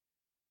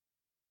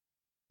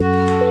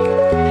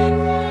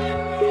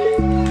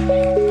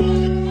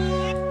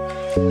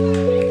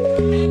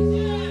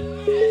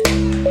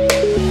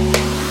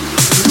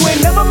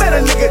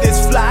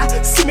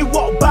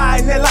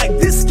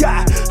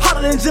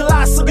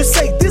can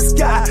say this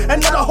guy.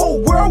 And now the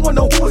whole world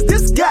wanna know who is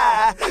this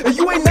guy. And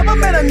you ain't never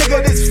met a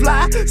nigga this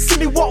fly. See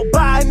me walk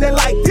by and they're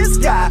like, this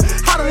guy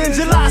hotter than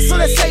July, so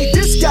they say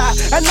this guy.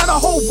 And now the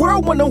whole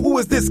world wanna know who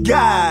is this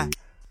guy.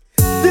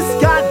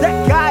 This guy,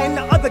 that guy, and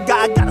the other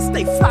guy. I gotta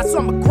stay fly, so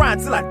I'ma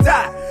grind till I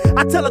die.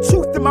 I tell the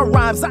truth in my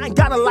rhymes, I ain't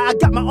gotta lie. I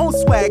got my own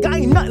swag, I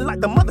ain't nothing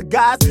like the mother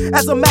guys.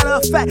 As a matter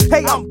of fact,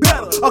 hey, I'm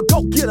better, a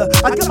go-getter.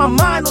 I got my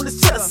mind on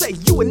this cheddar, say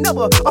you would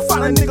never. I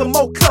find a nigga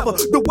more clever,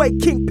 the way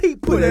King P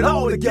put it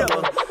all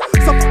together.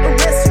 So for the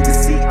rest, you can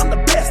see I'm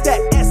the best. That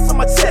S on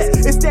my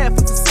chest, it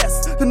stands for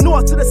success. The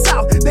north to the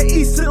south, the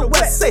east to the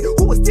west. Say,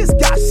 who is this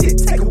guy?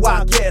 Shit, take a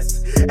wild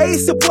guess. Hey,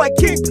 it's your boy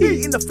King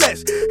P in the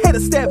flesh. Had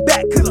to stand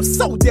back cause I'm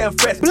so damn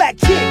fresh. Black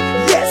king,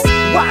 yes,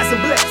 wise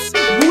and blessed.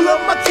 Rule of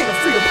my kingdom,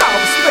 freedom, power,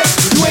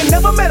 respect. You ain't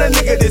never met a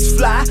nigga this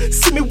fly.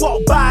 See me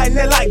walk by and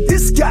they're like,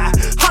 this guy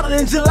hotter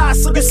than July,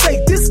 so they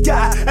say this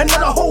guy. And now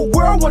the whole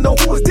world wanna know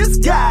who is this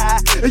guy.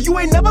 And you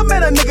ain't never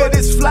met a nigga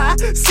this fly.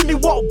 See me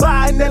walk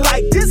by and they're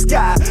like, this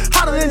guy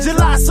hotter than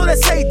July, so they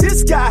say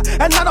this guy.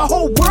 And now the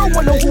whole world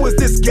wanna know who is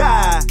this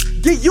guy.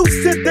 Get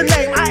used to the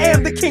name, I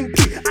am the King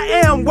P.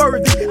 I am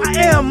worthy,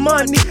 I am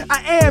money,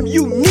 I am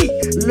unique.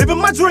 Living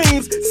my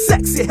dreams,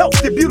 sexy,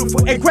 healthy,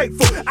 beautiful, and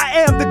grateful.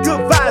 I am the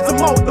good vibes,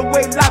 I'm all the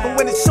way live, and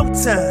when it's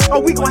showtime, oh,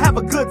 we gon' have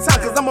a good time,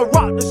 cause I'ma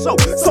rock the show.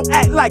 So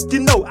act like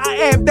you know,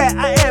 I am that,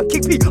 I am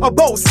King P, a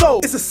bold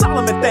soul. It's a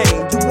Solomon thing,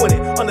 you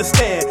wouldn't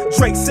understand.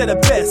 Drake said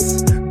it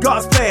best,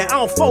 God's plan.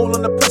 I don't fold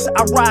on the pressure,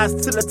 I rise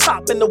to the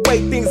top, and the way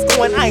things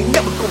going, I ain't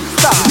never gonna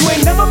stop. You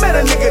ain't never met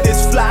a nigga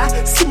this fly.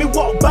 See me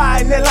walk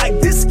by and they're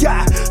like, this guy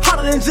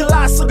hotter than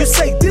July, so they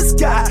say this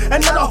guy.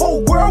 And now the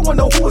whole world wanna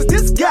know who is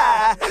this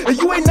guy. And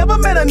you ain't never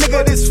met a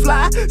nigga this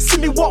fly. See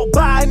me walk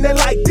by and they're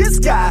like, this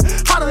guy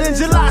hotter than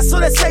July, so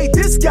they say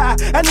this guy.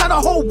 And now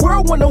the whole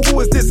world wanna know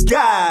who is this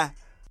guy.